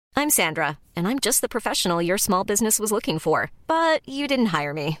I'm Sandra, and I'm just the professional your small business was looking for. But you didn't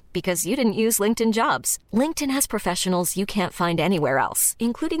hire me because you didn't use LinkedIn Jobs. LinkedIn has professionals you can't find anywhere else,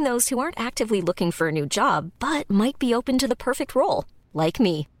 including those who aren't actively looking for a new job, but might be open to the perfect role, like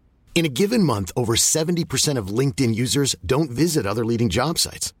me. In a given month, over 70% of LinkedIn users don't visit other leading job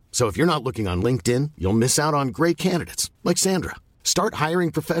sites. So if you're not looking on LinkedIn, you'll miss out on great candidates like Sandra. Start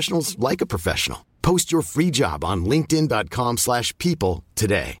hiring professionals like a professional. Post your free job on linkedin.com/people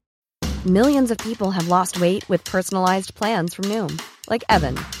today. Millions of people have lost weight with personalized plans from Noom. Like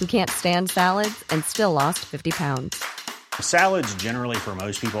Evan, who can't stand salads and still lost 50 pounds. Salads generally for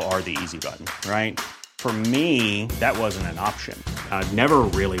most people are the easy button, right? For me, that wasn't an option. I never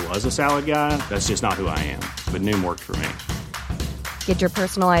really was a salad guy. That's just not who I am. But Noom worked for me. Get your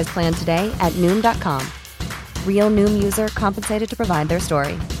personalized plan today at Noom.com. Real Noom user compensated to provide their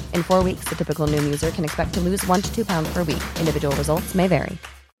story. In 4 weeks, the typical Noom user can expect to lose 1 to 2 pounds per week. Individual results may vary.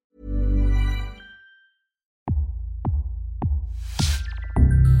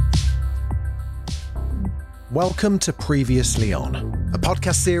 Welcome to Previously On, a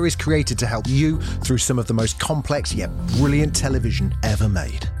podcast series created to help you through some of the most complex yet brilliant television ever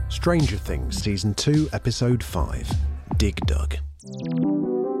made. Stranger Things Season 2, Episode 5, Dig Dug.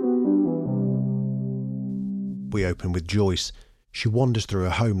 We open with Joyce. She wanders through her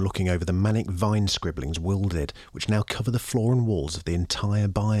home looking over the manic vine scribblings Will did, which now cover the floor and walls of the entire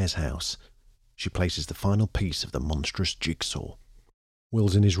Byers house. She places the final piece of the monstrous jigsaw.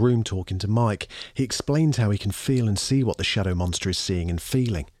 Will's in his room talking to Mike. He explains how he can feel and see what the shadow monster is seeing and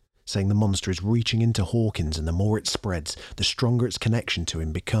feeling, saying the monster is reaching into Hawkins and the more it spreads, the stronger its connection to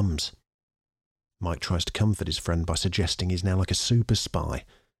him becomes. Mike tries to comfort his friend by suggesting he's now like a super spy,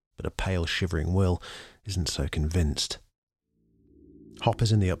 but a pale, shivering Will isn't so convinced.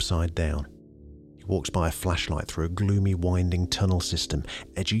 Hopper's in the Upside Down. He walks by a flashlight through a gloomy, winding tunnel system,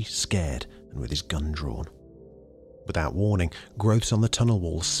 edgy, scared, and with his gun drawn. Without warning, growths on the tunnel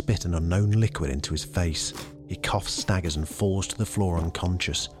walls spit an unknown liquid into his face. He coughs, staggers, and falls to the floor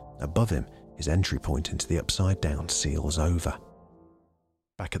unconscious. Above him, his entry point into the Upside Down seals over.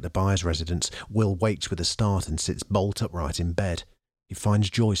 Back at the Byers residence, Will wakes with a start and sits bolt upright in bed. He finds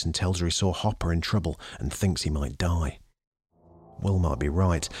Joyce and tells her he saw Hopper in trouble and thinks he might die. Will might be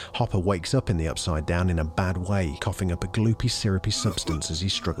right. Hopper wakes up in the Upside Down in a bad way, coughing up a gloopy, syrupy substance as he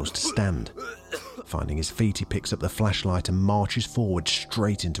struggles to stand. Finding his feet, he picks up the flashlight and marches forward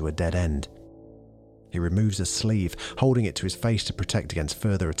straight into a dead end. He removes a sleeve, holding it to his face to protect against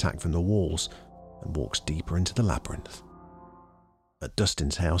further attack from the walls, and walks deeper into the labyrinth. At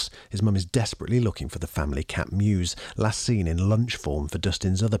Dustin's house, his mum is desperately looking for the family cat Muse, last seen in lunch form for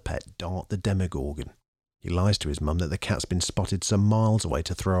Dustin's other pet, Dart the Demogorgon. He lies to his mum that the cat's been spotted some miles away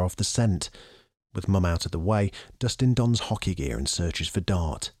to throw off the scent. With mum out of the way, Dustin dons hockey gear and searches for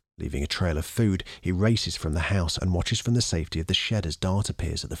Dart. Leaving a trail of food, he races from the house and watches from the safety of the shed as Dart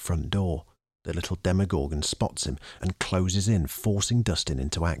appears at the front door. The little Demogorgon spots him and closes in, forcing Dustin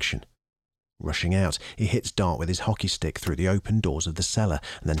into action. Rushing out, he hits Dart with his hockey stick through the open doors of the cellar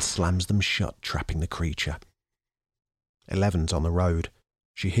and then slams them shut, trapping the creature. Eleven's on the road.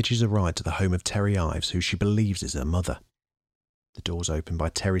 She hitches a ride to the home of Terry Ives, who she believes is her mother. The door's opened by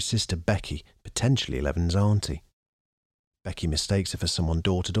Terry's sister Becky, potentially Eleven's auntie. Becky mistakes her for someone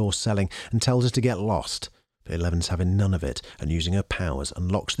door-to-door selling and tells her to get lost, but Eleven's having none of it and using her powers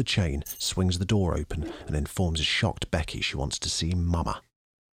unlocks the chain, swings the door open and informs a shocked Becky she wants to see Mama.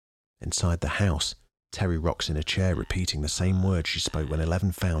 Inside the house, Terry rocks in a chair repeating the same words she spoke when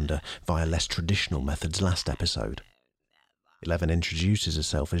Eleven found her via less traditional methods last episode. Eleven introduces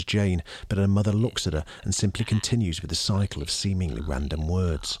herself as Jane, but her mother looks at her and simply continues with a cycle of seemingly random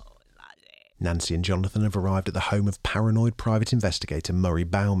words. Nancy and Jonathan have arrived at the home of paranoid private investigator Murray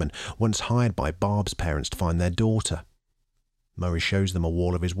Bauman, once hired by Barb's parents to find their daughter. Murray shows them a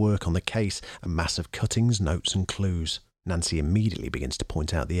wall of his work on the case, a mass of cuttings, notes and clues. Nancy immediately begins to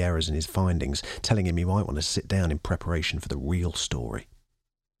point out the errors in his findings, telling him he might want to sit down in preparation for the real story.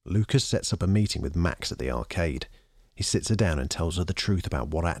 Lucas sets up a meeting with Max at the arcade. He sits her down and tells her the truth about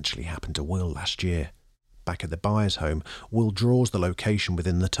what actually happened to Will last year. Back at the Byers home, Will draws the location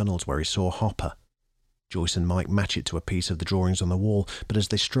within the tunnels where he saw Hopper. Joyce and Mike match it to a piece of the drawings on the wall, but as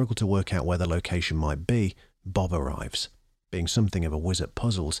they struggle to work out where the location might be, Bob arrives. Being something of a whiz at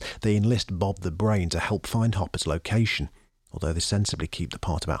puzzles, they enlist Bob the Brain to help find Hopper's location, although they sensibly keep the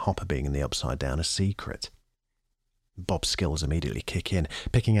part about Hopper being in the Upside Down a secret. Bob's skills immediately kick in.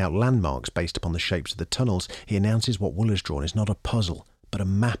 Picking out landmarks based upon the shapes of the tunnels, he announces what Will has drawn is not a puzzle, but a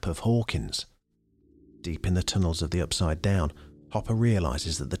map of Hawkins. Deep in the tunnels of the Upside Down, Hopper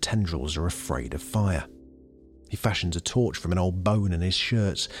realises that the tendrils are afraid of fire. He fashions a torch from an old bone in his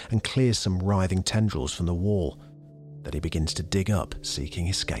shirts and clears some writhing tendrils from the wall. Then he begins to dig up, seeking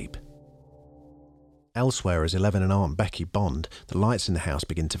escape. Elsewhere, as Eleven and Aunt Becky bond, the lights in the house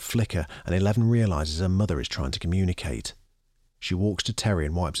begin to flicker and Eleven realises her mother is trying to communicate. She walks to Terry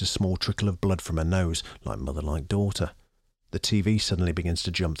and wipes a small trickle of blood from her nose, like mother like daughter. The TV suddenly begins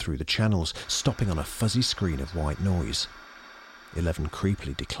to jump through the channels, stopping on a fuzzy screen of white noise. Eleven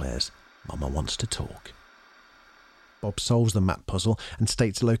creepily declares, "Mama wants to talk." Bob solves the map puzzle and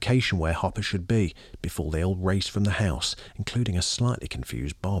states a location where Hopper should be before they all race from the house, including a slightly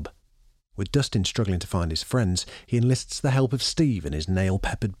confused Bob. With Dustin struggling to find his friends, he enlists the help of Steve and his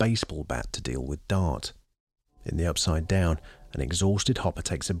nail-peppered baseball bat to deal with Dart. In the Upside Down, an exhausted Hopper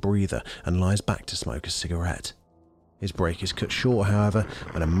takes a breather and lies back to smoke a cigarette. His break is cut short, however,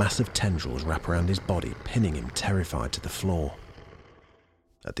 when a mass of tendrils wrap around his body, pinning him terrified to the floor.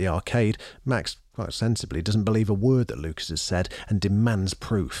 At the arcade, Max, quite sensibly, doesn't believe a word that Lucas has said and demands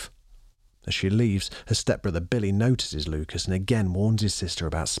proof. As she leaves, her stepbrother Billy notices Lucas and again warns his sister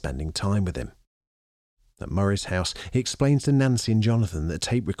about spending time with him. At Murray's house, he explains to Nancy and Jonathan that a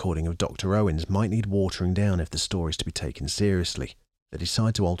tape recording of Dr. Owens might need watering down if the story is to be taken seriously. They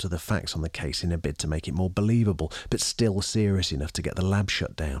decide to alter the facts on the case in a bid to make it more believable, but still serious enough to get the lab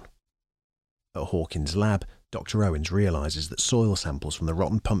shut down. At Hawkins' lab, Dr. Owens realises that soil samples from the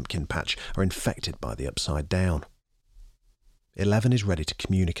rotten pumpkin patch are infected by the Upside Down. 11 is ready to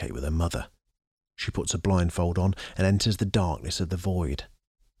communicate with her mother. She puts a blindfold on and enters the darkness of the void.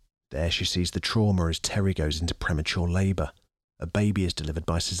 There she sees the trauma as Terry goes into premature labour. A baby is delivered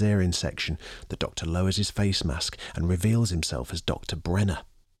by caesarean section. The doctor lowers his face mask and reveals himself as Dr. Brenner.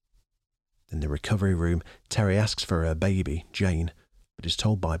 In the recovery room, Terry asks for her baby, Jane, but is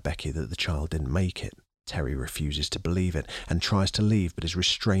told by Becky that the child didn't make it. Terry refuses to believe it and tries to leave but is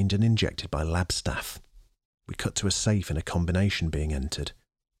restrained and injected by lab staff. We cut to a safe and a combination being entered.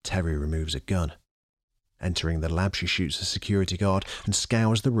 Terry removes a gun. Entering the lab, she shoots a security guard and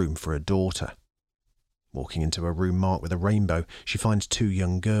scours the room for her daughter. Walking into a room marked with a rainbow, she finds 2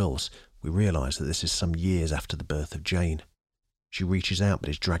 young girls. We realise that this is some years after the birth of Jane. She reaches out but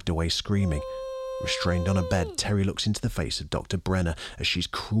is dragged away screaming. Restrained on a bed, Terry looks into the face of Dr. Brenner as she's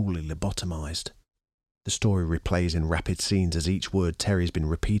cruelly lobotomised. The story replays in rapid scenes as each word Terry's been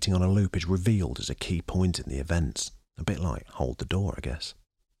repeating on a loop is revealed as a key point in the events. A bit like Hold the Door, I guess.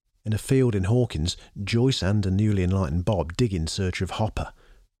 In a field in Hawkins, Joyce and a newly enlightened Bob dig in search of Hopper.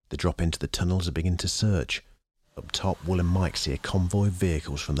 They drop into the tunnels and begin to search. Up top, Will and Mike see a convoy of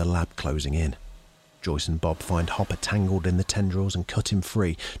vehicles from the lab closing in. Joyce and Bob find Hopper tangled in the tendrils and cut him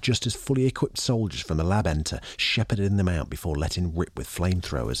free, just as fully equipped soldiers from the lab enter, shepherding them out before letting rip with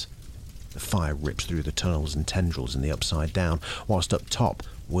flamethrowers. The fire rips through the tunnels and tendrils in the Upside Down, whilst up top,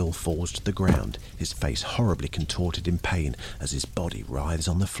 Will falls to the ground, his face horribly contorted in pain as his body writhes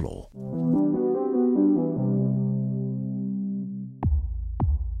on the floor.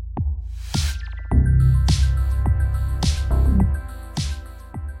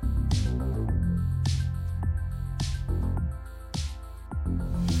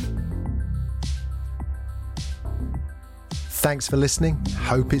 Thanks for listening.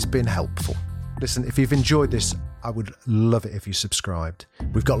 Hope it's been helpful. Listen, if you've enjoyed this, I would love it if you subscribed.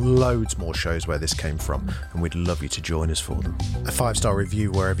 We've got loads more shows where this came from, and we'd love you to join us for them. A 5-star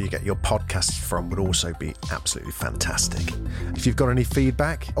review wherever you get your podcasts from would also be absolutely fantastic. If you've got any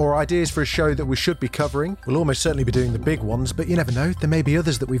feedback or ideas for a show that we should be covering, we'll almost certainly be doing the big ones, but you never know, there may be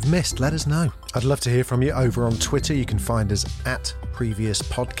others that we've missed. Let us know. I'd love to hear from you over on Twitter. You can find us at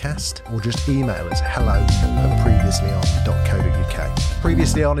PreviousPodcast, or just email us hello@previouslyon.co.uk.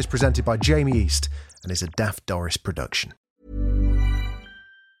 Previously On is presented by Jamie East and is a Daft Doris production.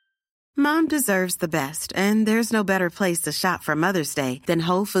 Mom deserves the best, and there's no better place to shop for Mother's Day than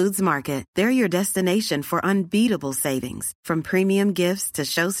Whole Foods Market. They're your destination for unbeatable savings, from premium gifts to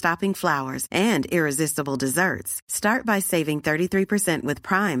show-stopping flowers and irresistible desserts. Start by saving 33% with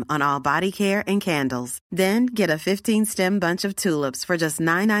Prime on all body care and candles. Then get a 15-stem bunch of tulips for just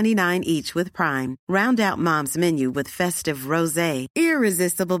 $9.99 each with Prime. Round out Mom's menu with festive rosé,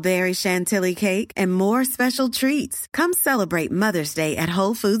 irresistible berry chantilly cake, and more special treats. Come celebrate Mother's Day at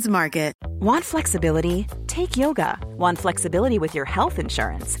Whole Foods Market. Want flexibility? Take yoga. Want flexibility with your health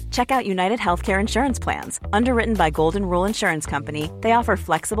insurance? Check out United Healthcare Insurance Plans. Underwritten by Golden Rule Insurance Company, they offer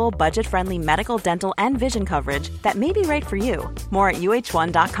flexible, budget-friendly medical, dental, and vision coverage that may be right for you. More at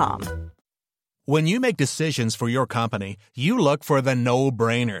UH1.com. When you make decisions for your company, you look for the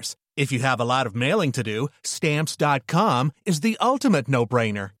no-brainers. If you have a lot of mailing to do, Stamps.com is the ultimate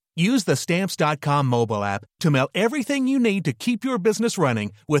no-brainer. Use the Stamps.com mobile app to mail everything you need to keep your business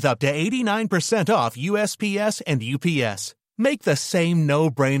running with up to 89% off USPS and UPS. Make the same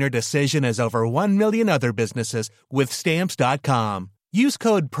no-brainer decision as over 1 million other businesses with Stamps.com. Use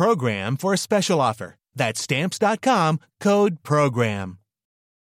code PROGRAM for a special offer. That's Stamps.com, code PROGRAM.